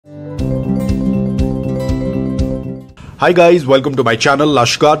Hi guys, welcome to my channel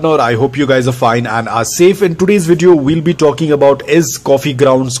Lush Gardener. I hope you guys are fine and are safe. In today's video, we'll be talking about, is coffee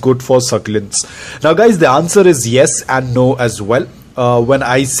grounds good for succulents? Now guys, the answer is yes and no as well. When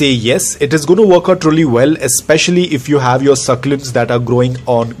I say yes, it is going to work out really well, especially if you have your succulents that are growing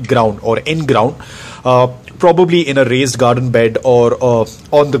on ground or in ground. Probably in a raised garden bed or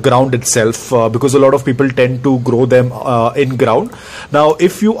on the ground itself, because a lot of people tend to grow them in ground. Now,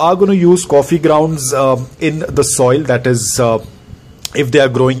 if you are going to use coffee grounds in the soil, that is, if they are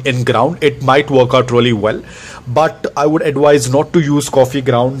growing in ground, it might work out really well. But I would advise not to use coffee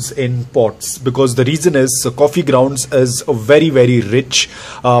grounds in pots, because the reason is coffee grounds is very rich.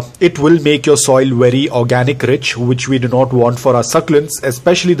 It will make your soil very organic rich, which we do not want for our succulents,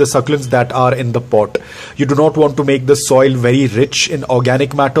 especially the succulents that are in the pot. You do not want to make the soil very rich in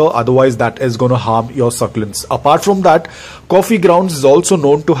organic matter, otherwise that is going to harm your succulents. Apart from that, coffee grounds is also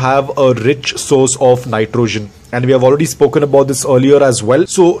known to have a rich source of nitrogen. And we have already spoken about this earlier as well.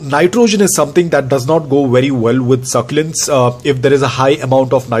 So nitrogen is something that does not go very well with succulents. If there is a high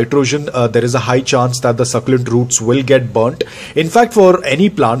amount of nitrogen, there is a high chance that the succulent roots will get burnt. In fact, for any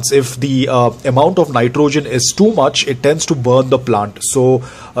plants, if the amount of nitrogen is too much, it tends to burn the plant. So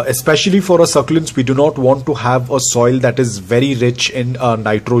especially for our succulents, we do not want to have a soil that is very rich in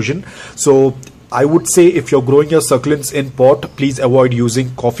nitrogen. So I would say if you're growing your succulents in pot, please avoid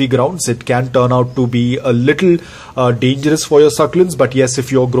using coffee grounds. It can turn out to be a little dangerous for your succulents. But yes,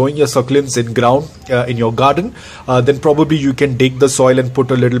 if you're growing your succulents in ground in your garden, then probably you can dig the soil and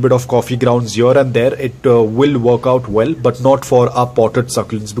put a little bit of coffee grounds here and there. It will work out well, but not for our potted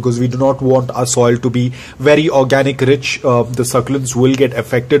succulents, because we do not want our soil to be very organic rich. The succulents will get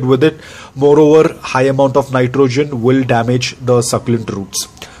affected with it. Moreover, high amount of nitrogen will damage the succulent roots.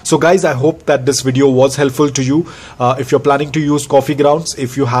 So guys, I hope that this video was helpful to you. If you're planning to use coffee grounds,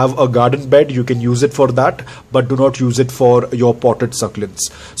 if you have a garden bed, you can use it for that, but do not use it for your potted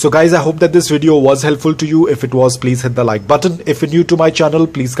succulents. So guys, I hope that this video was helpful to you. If it was, please hit the like button. If you're new to my channel,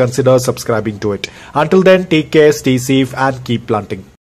 please consider subscribing to it. Until then, take care, stay safe and keep planting.